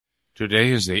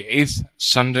Today is the 8th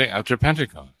Sunday after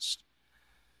Pentecost.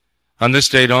 On this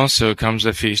date also comes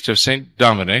the feast of St.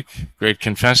 Dominic, great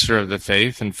confessor of the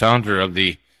faith and founder of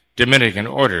the Dominican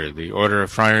order, the order of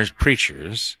friars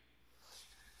preachers.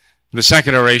 The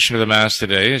second oration of the Mass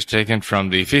today is taken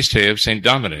from the feast day of St.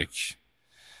 Dominic.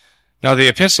 Now the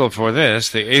epistle for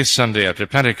this, the 8th Sunday after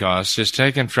Pentecost, is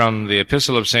taken from the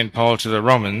epistle of St. Paul to the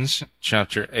Romans,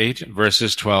 chapter 8,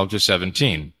 verses 12 to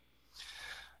 17.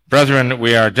 Brethren,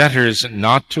 we are debtors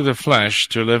not to the flesh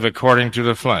to live according to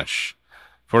the flesh.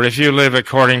 For if you live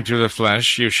according to the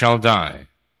flesh, you shall die.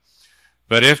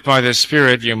 But if by the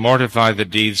Spirit you mortify the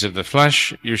deeds of the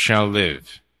flesh, you shall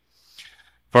live.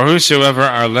 For whosoever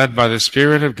are led by the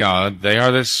Spirit of God, they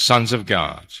are the sons of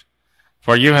God.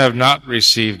 For you have not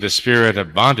received the spirit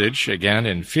of bondage, again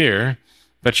in fear,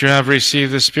 but you have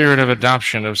received the spirit of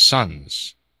adoption of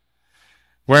sons,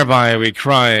 whereby we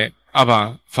cry,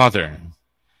 Abba, Father.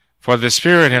 For the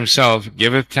Spirit himself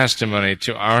giveth testimony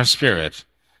to our spirit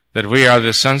that we are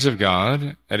the sons of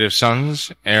God, and if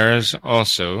sons, heirs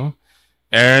also,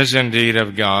 heirs indeed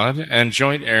of God, and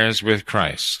joint heirs with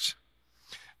Christ.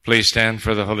 Please stand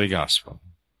for the Holy Gospel.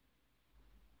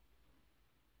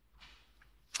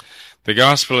 The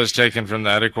Gospel is taken from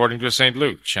that according to St.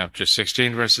 Luke, chapter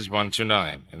 16, verses 1 to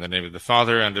 9. In the name of the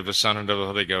Father, and of the Son, and of the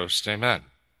Holy Ghost. Amen.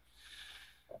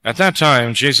 At that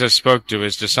time Jesus spoke to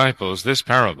his disciples this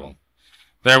parable.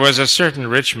 There was a certain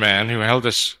rich man who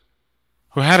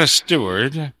had a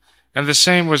steward, and the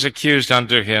same was accused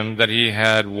unto him that he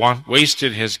had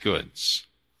wasted his goods.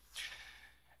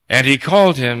 And he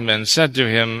called him and said to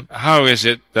him, How is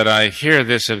it that I hear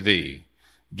this of thee?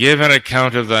 Give an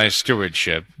account of thy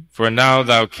stewardship, for now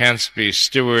thou canst be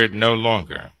steward no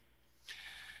longer.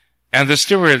 And the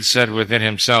steward said within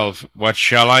himself, What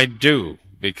shall I do,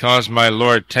 because my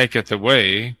Lord taketh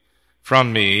away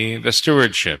from me the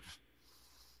stewardship?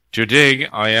 To dig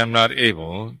I am not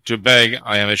able, to beg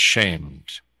I am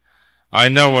ashamed. I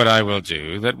know what I will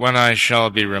do, that when I shall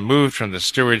be removed from the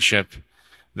stewardship,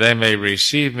 they may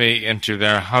receive me into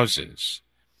their houses.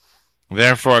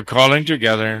 Therefore, calling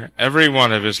together every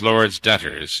one of his Lord's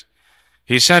debtors,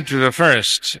 he said to the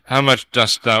first, How much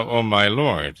dost thou owe my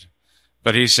Lord?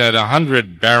 But he said,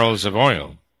 100 barrels of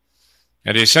oil.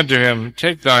 And he said to him,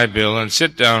 Take thy bill, and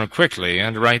sit down quickly,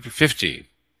 and write 50.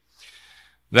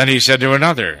 Then he said to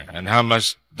another, And how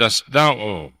much dost thou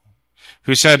owe?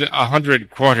 Who said, 100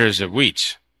 quarters of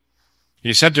wheat.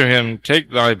 He said to him,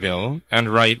 Take thy bill,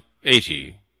 and write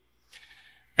 80.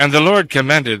 And the Lord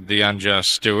commended the unjust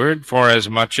steward,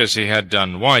 forasmuch as he had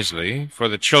done wisely, for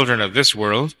the children of this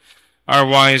world are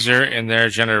wiser in their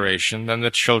generation than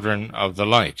the children of the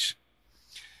light.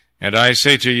 And I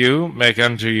say to you, make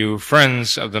unto you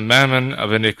friends of the mammon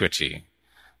of iniquity,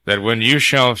 that when you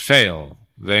shall fail,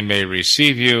 they may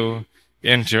receive you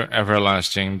into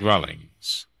everlasting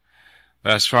dwellings.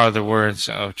 Thus far the words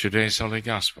of today's Holy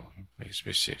Gospel. Please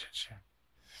be seated.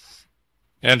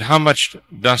 And how much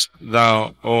dost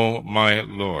thou owe my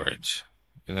Lord?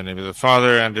 In the name of the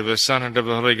Father, and of the Son, and of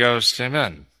the Holy Ghost.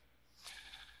 Amen.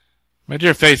 My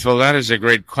dear faithful, that is a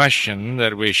great question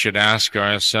that we should ask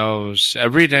ourselves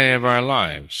every day of our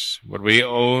lives, what we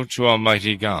owe to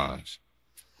Almighty God.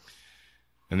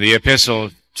 In the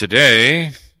epistle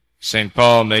today, St.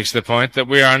 Paul makes the point that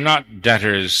we are not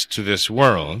debtors to this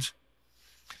world.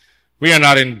 We are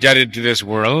not indebted to this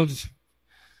world.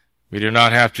 We do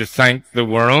not have to thank the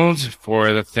world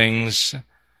for the things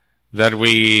that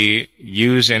we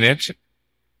use in it.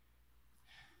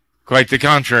 Quite the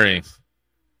contrary.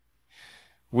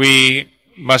 We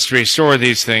must restore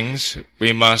these things.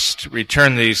 We must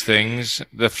return these things.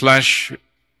 The flesh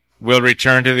will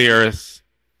return to the earth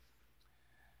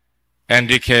and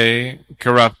decay,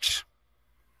 corrupt,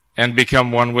 and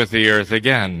become one with the earth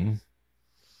again.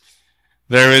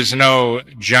 There is no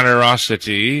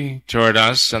generosity toward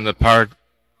us on the part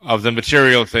of the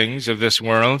material things of this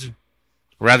world.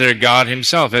 Rather, God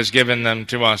himself has given them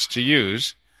to us to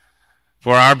use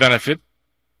for our benefit,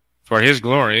 for his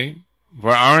glory,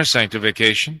 for our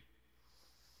sanctification.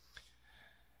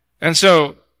 And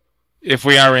so, if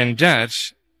we are in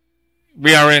debt,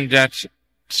 we are in debt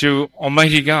to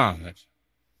Almighty God.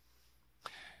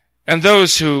 And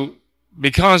those who,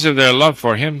 because of their love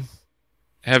for him,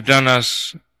 have done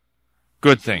us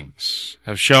good things,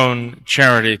 have shown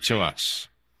charity to us.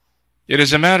 It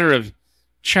is a matter of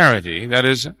charity, that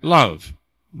is love,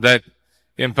 that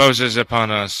imposes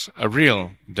upon us a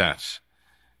real debt.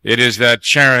 It is that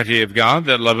charity of God,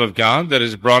 that love of God, that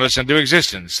has brought us into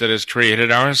existence, that has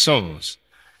created our souls.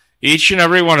 Each and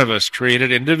every one of us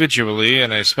created individually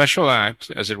in a special act,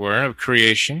 as it were, of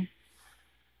creation,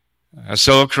 a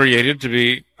soul created to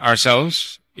be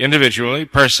ourselves, individually,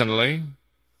 personally,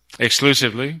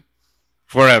 exclusively,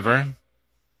 forever.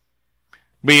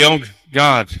 We owe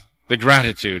God the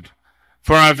gratitude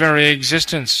for our very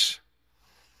existence.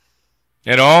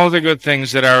 And all the good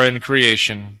things that are in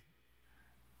creation,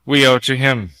 we owe to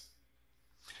Him.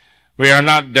 We are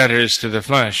not debtors to the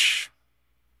flesh,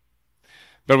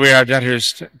 but we are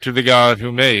debtors to the God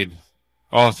who made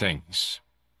all things.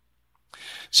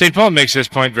 St. Paul makes this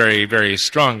point very, very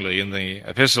strongly in the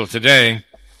epistle today,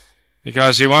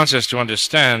 because he wants us to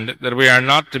understand that we are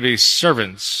not to be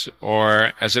servants,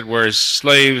 or, as it were,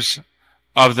 slaves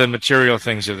of the material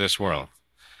things of this world.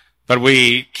 But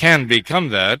we can become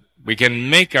that. We can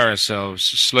make ourselves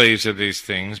slaves of these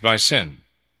things by sin.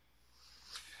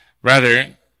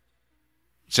 Rather,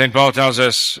 St. Paul tells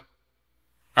us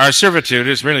our servitude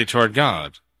is really toward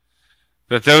God,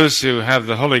 that those who have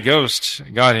the Holy Ghost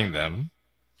guiding them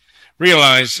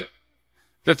realize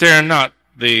that they are not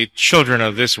the children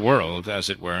of this world, as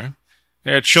it were.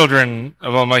 They are children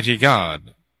of Almighty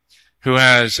God, who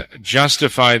has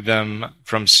justified them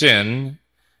from sin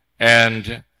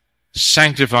and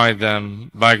sanctified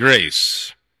them by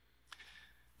grace.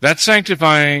 That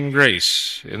sanctifying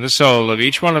grace in the soul of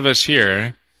each one of us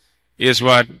here is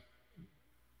what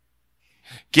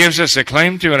gives us a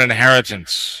claim to an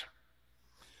inheritance.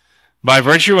 By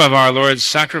virtue of our Lord's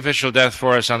sacrificial death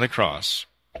for us on the cross,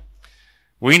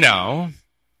 we now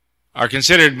are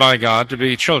considered by God to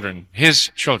be children,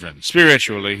 His children,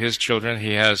 spiritually His children.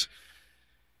 He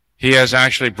has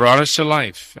actually brought us to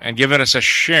life and given us a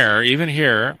share, even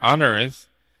here on earth,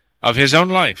 of His own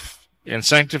life in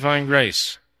sanctifying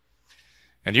grace.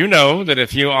 And you know that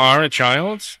if you are a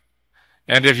child,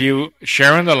 and if you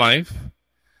share in the life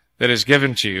that is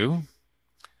given to you,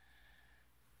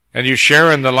 and you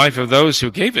share in the life of those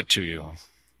who gave it to you,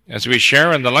 as we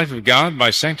share in the life of God by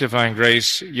sanctifying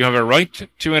grace, you have a right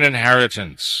to an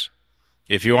inheritance,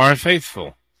 if you are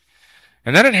faithful.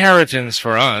 And that inheritance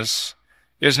for us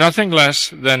is nothing less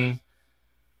than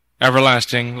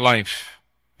everlasting life.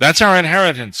 That's our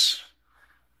inheritance.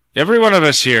 Every one of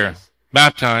us here,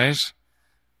 baptized,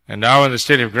 and now in the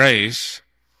state of grace,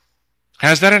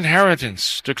 has that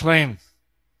inheritance to claim.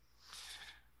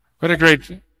 What a great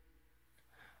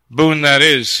boon that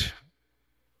is.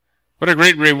 What a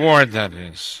great reward that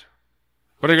is.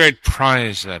 What a great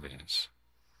prize that is.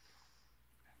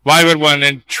 Why would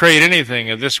one trade anything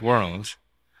of this world?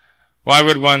 Why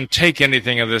would one take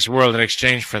anything of this world in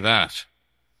exchange for that?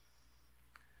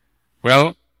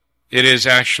 Well, it is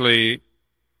actually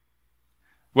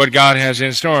what God has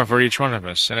in store for each one of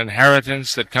us, an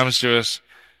inheritance that comes to us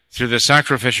through the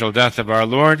sacrificial death of our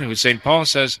Lord, who St. Paul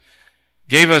says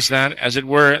gave us that, as it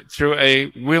were, through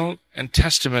a will and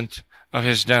testament of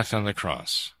His death on the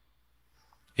cross.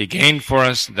 He gained for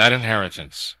us that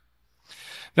inheritance.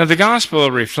 Now, the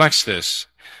gospel reflects this.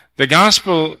 The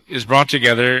gospel is brought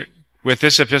together with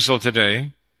this epistle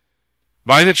today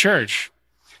by the church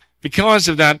because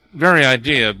of that very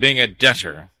idea of being a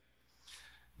debtor,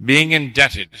 being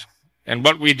indebted, and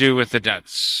what we do with the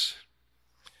debts.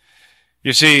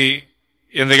 You see,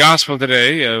 in the gospel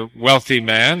today, a wealthy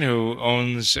man who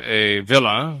owns a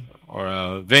villa or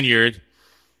a vineyard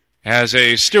has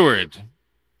a steward.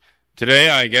 Today,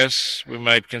 I guess we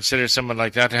might consider someone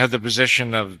like that to have the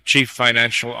position of chief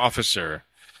financial officer.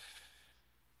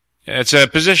 It's a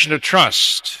position of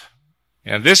trust.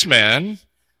 And this man,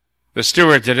 the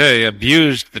steward today,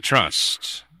 abused the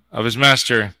trust of his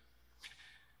master.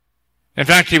 In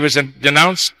fact, he was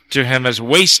denounced to him as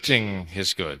wasting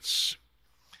his goods.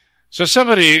 So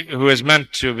somebody who is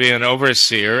meant to be an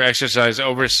overseer, exercise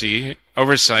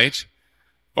oversight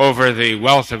over the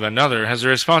wealth of another, has a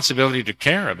responsibility to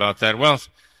care about that wealth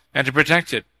and to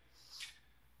protect it.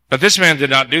 But this man did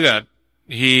not do that.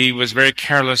 He was very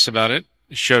careless about it,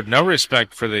 showed no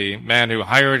respect for the man who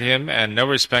hired him and no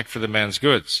respect for the man's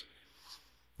goods.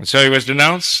 And so he was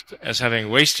denounced as having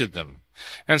wasted them.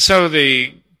 And so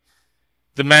the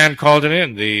man called him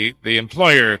in, the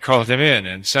employer called him in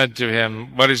and said to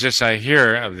him, "What is this I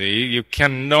hear of thee? You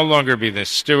can no longer be the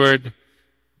steward."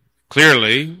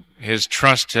 Clearly, his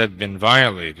trust had been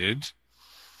violated.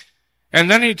 And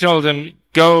then he told him,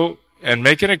 "Go and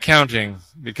make an accounting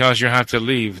because you have to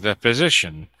leave the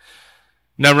position."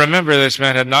 Now remember, this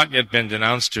man had not yet been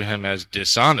denounced to him as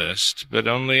dishonest, but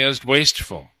only as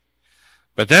wasteful.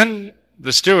 But then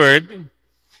the steward,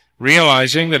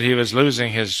 realizing that he was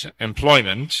losing his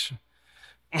employment,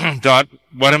 thought,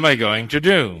 "What am I going to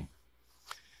do?"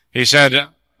 He said,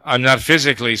 "I'm not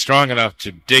physically strong enough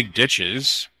to dig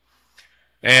ditches,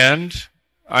 and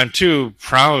I'm too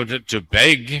proud to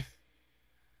beg.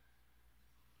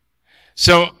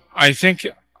 So I think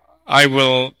I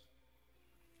will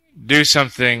do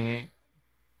something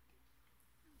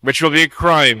which will be a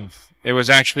crime. It was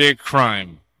actually a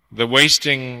crime. The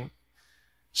wasting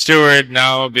steward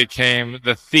now became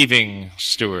the thieving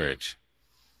steward.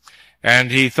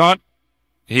 And he thought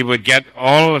he would get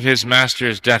all of his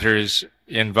master's debtors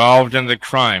involved in the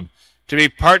crime, to be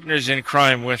partners in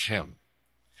crime with him,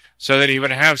 so that he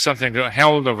would have something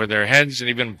held over their heads and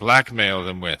even blackmail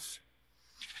them with.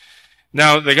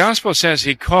 Now, the gospel says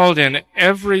he called in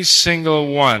every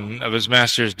single one of his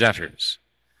master's debtors.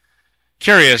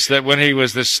 Curious that when he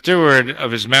was the steward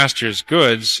of his master's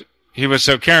goods, he was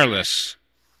so careless.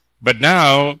 But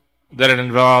now that it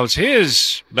involves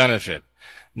his benefit,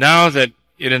 now that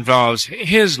it involves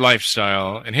his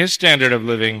lifestyle and his standard of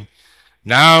living,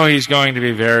 now he's going to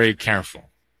be very careful.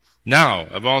 Now,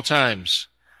 of all times,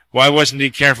 why wasn't he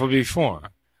careful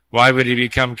before? Why would he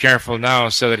become careful now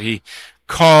so that he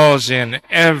calls in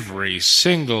every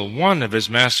single one of his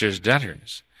master's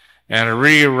debtors and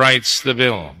rewrites the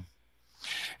bill?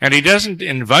 And he doesn't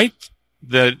invite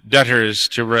the debtors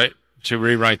to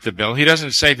rewrite the bill. He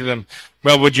doesn't say to them,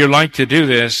 well, would you like to do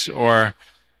this? Or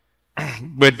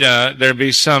would there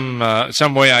be some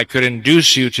way I could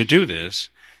induce you to do this?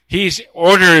 He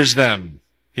orders them.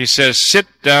 He says, sit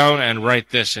down and write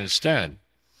this instead.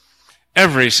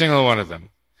 Every single one of them.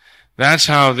 That's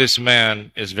how this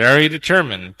man is very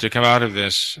determined to come out of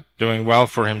this doing well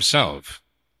for himself.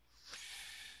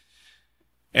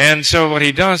 And so what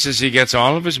he does is he gets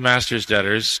all of his master's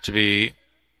debtors to be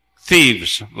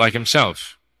thieves like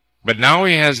himself. But now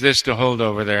he has this to hold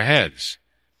over their heads.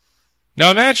 Now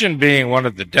imagine being one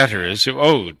of the debtors who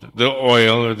owed the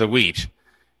oil or the wheat,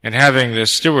 and having the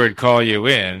steward call you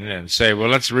in and say, well,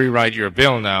 let's rewrite your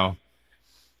bill now.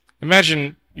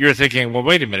 Imagine you're thinking, well,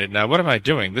 wait a minute now, what am I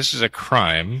doing? This is a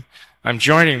crime. I'm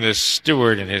joining this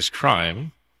steward in his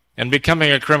crime and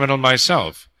becoming a criminal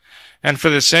myself. And for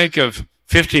the sake of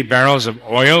 50 barrels of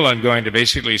oil, I'm going to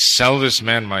basically sell this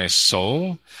man my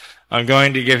soul. I'm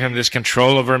going to give him this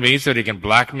control over me so that he can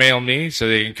blackmail me, so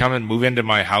that he can come and move into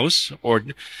my house. Or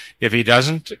if he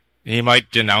doesn't, he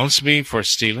might denounce me for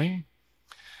stealing.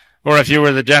 Or if you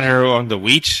were the debtor who owned the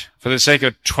wheat, for the sake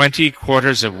of 20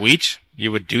 quarters of wheat,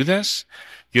 you would do this?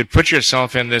 You'd put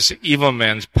yourself in this evil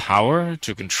man's power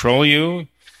to control you,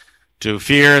 to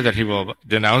fear that he will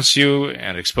denounce you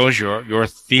and expose your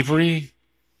thievery?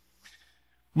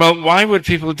 Well, why would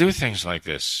people do things like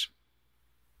this?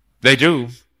 They do.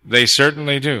 They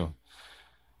certainly do.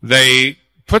 They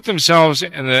put themselves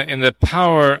in the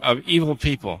power of evil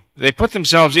people. They put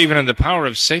themselves even in the power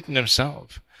of Satan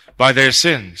himself by their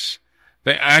sins.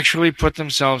 They actually put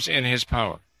themselves in his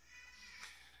power.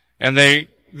 And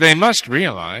they must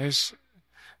realize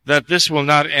that this will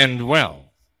not end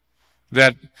well,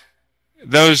 that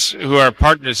those who are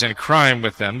partners in crime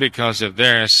with them because of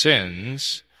their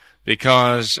sins,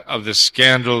 because of the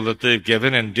scandal that they've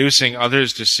given, inducing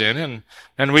others to sin,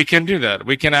 and we can do that.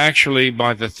 We can actually,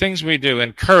 by the things we do,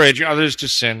 encourage others to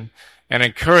sin and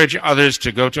encourage others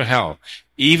to go to hell,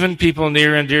 even people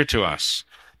near and dear to us,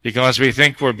 because we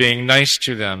think we're being nice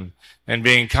to them and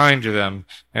being kind to them,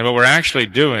 and what we're actually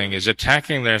doing is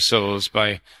attacking their souls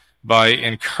by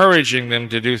encouraging them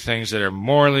to do things that are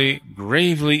morally,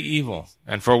 gravely evil,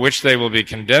 and for which they will be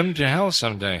condemned to hell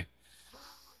someday.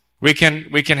 We can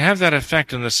have that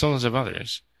effect on the souls of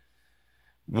others.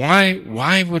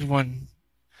 Why would one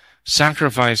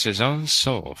sacrifice his own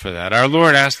soul for that? Our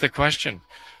Lord asked the question,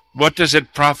 what does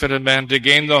it profit a man to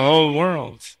gain the whole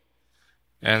world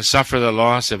and suffer the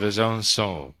loss of his own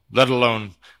soul, let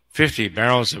alone 50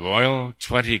 barrels of oil,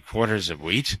 20 quarters of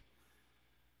wheat,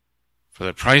 for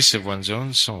the price of one's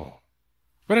own soul?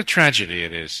 What a tragedy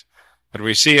it is. But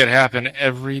we see it happen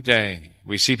every day.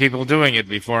 We see people doing it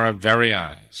before our very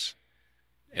eyes.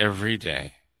 Every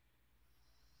day.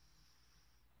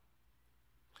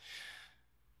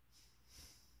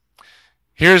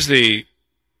 Here's the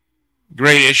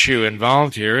great issue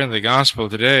involved here in the gospel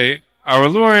today. Our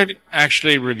Lord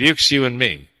actually rebukes you and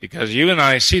me, because you and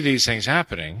I see these things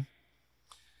happening,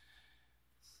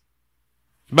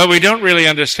 but we don't really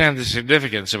understand the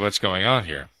significance of what's going on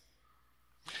here.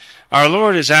 Our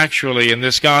Lord is actually, in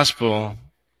this gospel,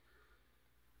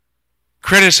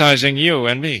 criticizing you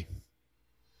and me.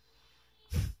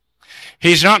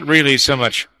 He's not really so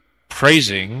much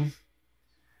praising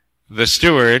the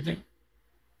steward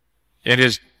in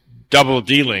his double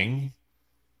dealing.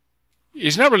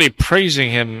 He's not really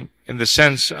praising him in the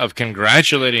sense of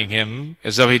congratulating him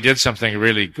as though he did something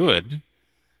really good.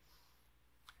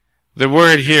 The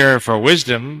word here for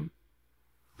wisdom,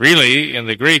 really, in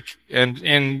the Greek,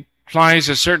 implies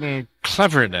a certain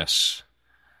cleverness.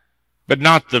 but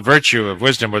not the virtue of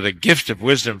wisdom or the gift of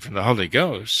wisdom from the Holy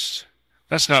Ghost.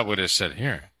 That's not what is said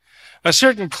here. A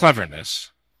certain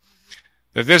cleverness,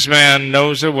 that this man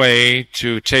knows a way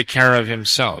to take care of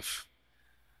himself,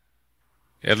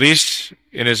 at least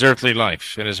in his earthly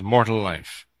life, in his mortal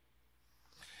life.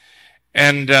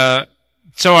 And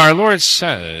so our Lord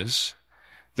says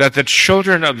that the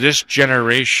children of this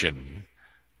generation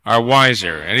are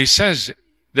wiser. And he says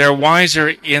they're wiser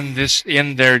in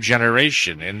their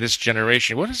generation, in this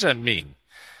generation. What does that mean?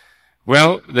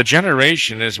 Well, the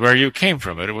generation is where you came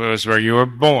from. It was where you were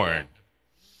born.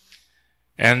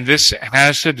 And this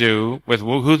has to do with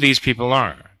who these people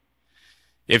are.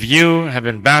 If you have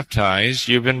been baptized,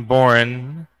 you've been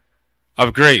born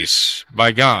of grace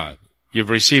by God. You've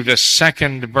received a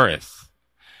second birth,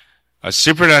 a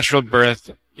supernatural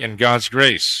birth in God's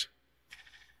grace.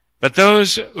 But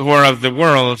those who are of the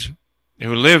world,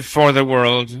 who live for the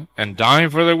world and die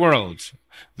for the world,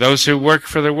 those who work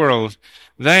for the world,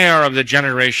 they are of the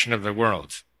generation of the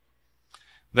world.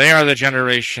 They are the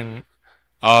generation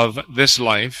of this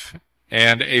life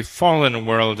and a fallen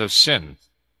world of sin.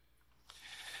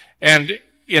 And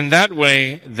in that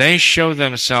way, they show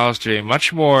themselves to be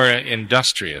much more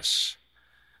industrious.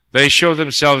 They show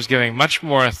themselves giving much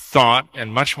more thought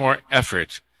and much more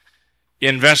effort,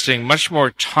 investing much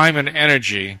more time and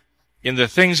energy in the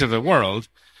things of the world,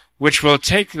 which will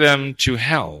take them to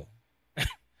hell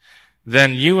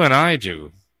than you and I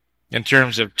do in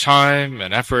terms of time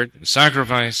and effort and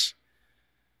sacrifice.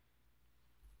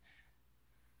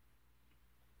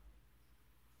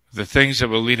 The things that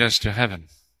will lead us to heaven,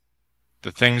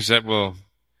 the things that will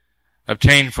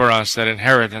obtain for us that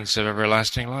inheritance of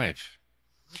everlasting life.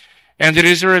 And it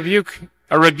is a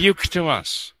rebuke to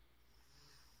us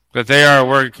that they are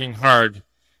working hard,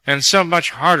 and so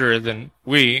much harder than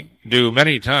we do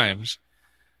many times,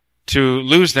 to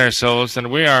lose their souls than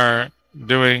we are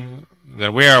doing,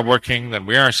 than we are working, than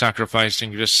we are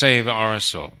sacrificing to save our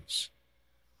souls.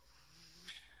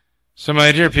 So,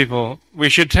 my dear people, we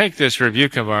should take this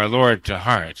rebuke of our Lord to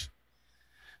heart.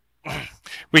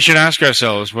 We should ask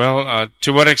ourselves, well,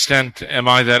 to what extent am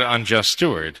I that unjust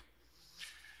steward?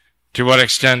 To what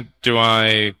extent do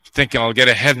I think I'll get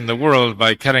ahead in the world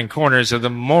by cutting corners of the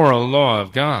moral law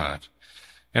of God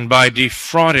and by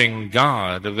defrauding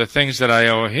God of the things that I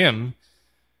owe Him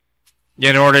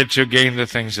in order to gain the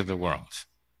things of the world?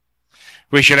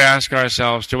 We should ask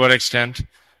ourselves to what extent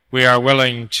we are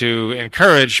willing to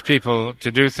encourage people to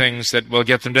do things that will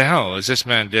get them to hell, as this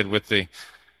man did with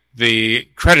the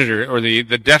creditor or the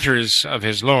debtors of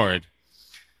his Lord,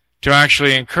 to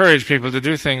actually encourage people to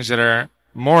do things that are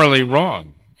morally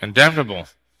wrong and damnable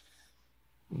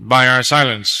by our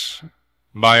silence,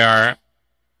 by our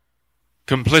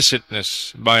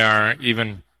complicitness, by our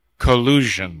even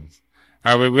collusion.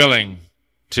 Are we willing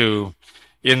to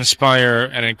inspire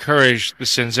and encourage the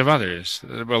sins of others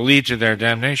that will lead to their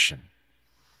damnation?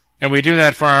 And we do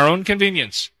that for our own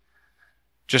convenience,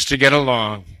 just to get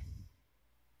along.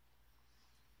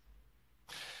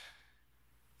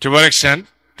 To what extent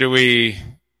do we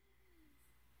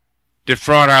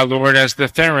defraud our Lord as the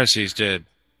Pharisees did,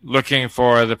 looking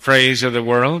for the praise of the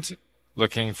world,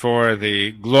 looking for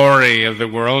the glory of the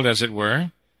world, as it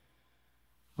were,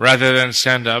 rather than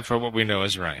stand up for what we know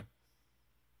is right?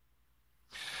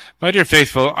 My dear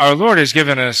faithful, our Lord has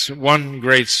given us one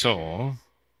great soul,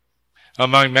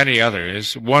 among many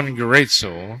others, one great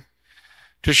soul,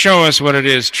 to show us what it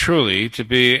is truly to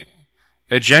be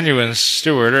a genuine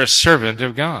steward or a servant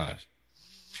of God.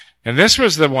 And this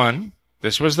was the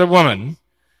woman,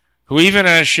 who even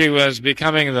as she was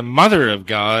becoming the mother of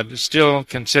God, still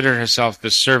considered herself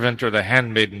the servant or the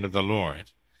handmaiden of the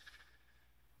Lord.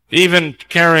 Even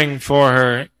caring for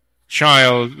her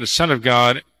child, the Son of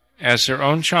God, as her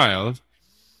own child,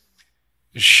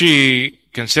 she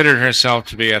considered herself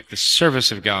to be at the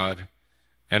service of God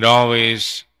and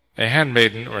always a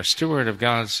handmaiden or a steward of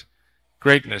God's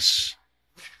greatness.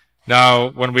 Now,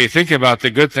 when we think about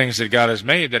the good things that God has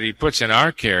made, that He puts in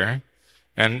our care,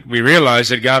 and we realize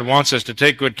that God wants us to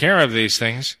take good care of these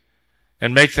things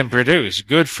and make them produce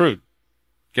good fruit,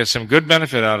 get some good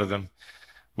benefit out of them,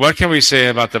 what can we say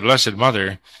about the Blessed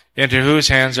Mother, into whose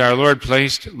hands our Lord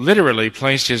literally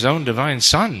placed His own divine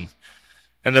Son,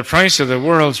 and the price of the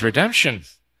world's redemption,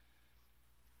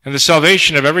 and the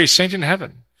salvation of every saint in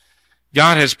heaven?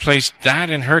 God has placed that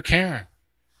in her care.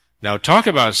 Now, talk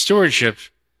about stewardship.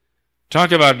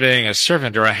 Talk about being a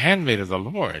servant or a handmaid of the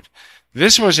Lord.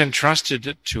 This was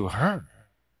entrusted to her.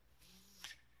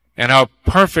 And how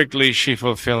perfectly she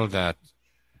fulfilled that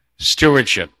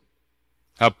stewardship.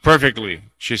 How perfectly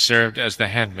she served as the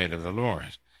handmaid of the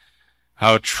Lord.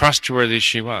 how trustworthy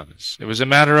she was. It was a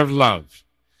matter of love.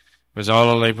 It was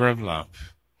all a labor of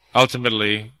love.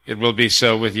 Ultimately, it will be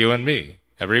so with you and me,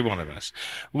 every one of us.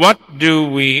 What do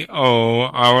we owe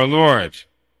our Lord?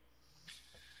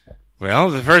 Well,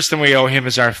 the first thing we owe him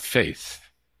is our faith.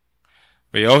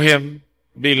 We owe him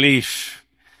belief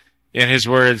in his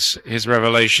words, his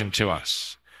revelation to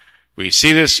us. We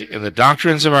see this in the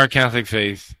doctrines of our Catholic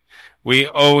faith. We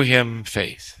owe him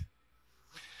faith.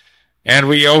 And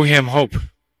we owe him hope.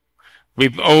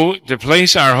 We owe to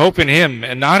place our hope in him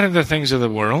and not in the things of the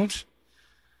world,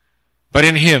 but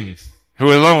in him,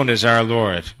 who alone is our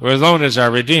Lord, who alone is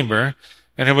our Redeemer,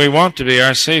 and who we want to be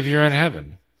our Savior in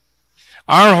heaven.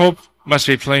 Our hope must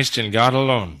be placed in God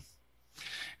alone.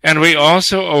 And we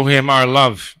also owe him our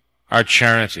love, our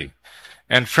charity.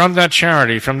 And from that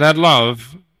charity, from that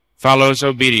love, follows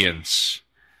obedience.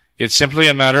 It's simply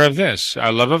a matter of this.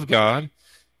 Our love of God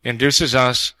induces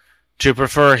us to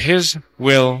prefer his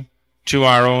will to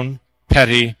our own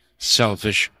petty,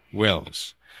 selfish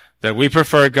wills. That we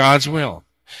prefer God's will.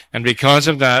 And because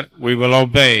of that, we will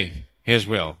obey his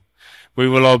will. We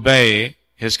will obey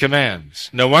his commands.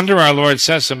 No wonder our Lord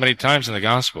says so many times in the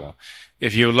gospel,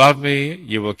 if you love me,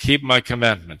 you will keep my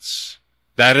commandments.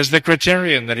 That is the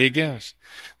criterion that he gives.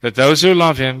 That those who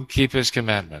love him keep his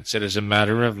commandments. It is a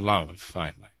matter of love,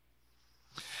 finally.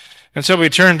 And so we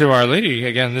turn to Our Lady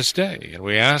again this day, and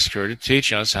we ask her to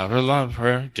teach us how to love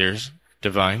her dear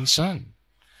divine Son.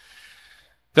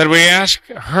 That we ask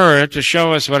her to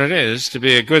show us what it is to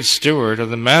be a good steward of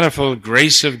the manifold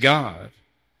grace of God.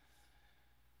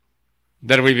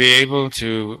 That we be able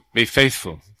to be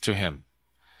faithful to him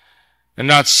and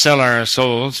not sell our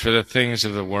souls for the things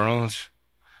of the world,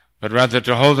 but rather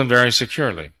to hold them very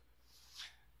securely,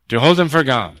 to hold them for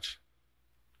God,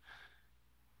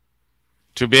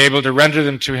 to be able to render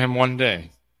them to him one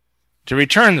day, to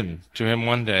return them to him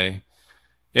one day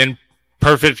in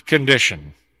perfect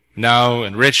condition, now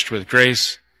enriched with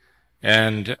grace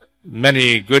and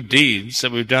many good deeds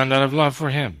that we've done out of love for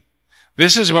him.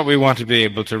 This is what we want to be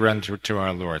able to render to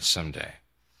our Lord someday.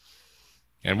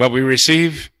 And what we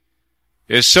receive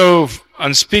is so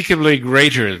unspeakably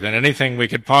greater than anything we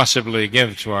could possibly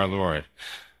give to our Lord.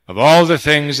 Of all the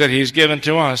things that he's given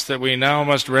to us that we now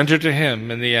must render to him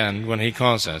in the end when he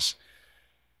calls us,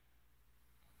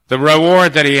 the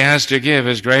reward that he has to give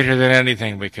is greater than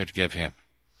anything we could give him.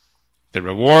 The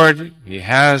reward he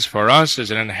has for us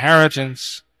is an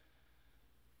inheritance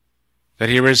that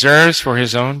he reserves for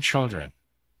his own children,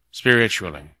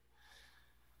 spiritually.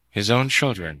 His own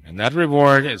children. And that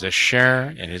reward is a share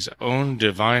in his own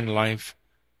divine life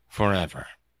forever.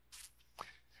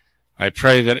 I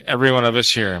pray that every one of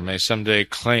us here may someday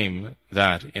claim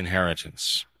that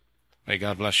inheritance. May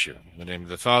God bless you. In the name of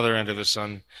the Father, and of the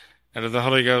Son, and of the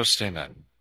Holy Ghost, amen.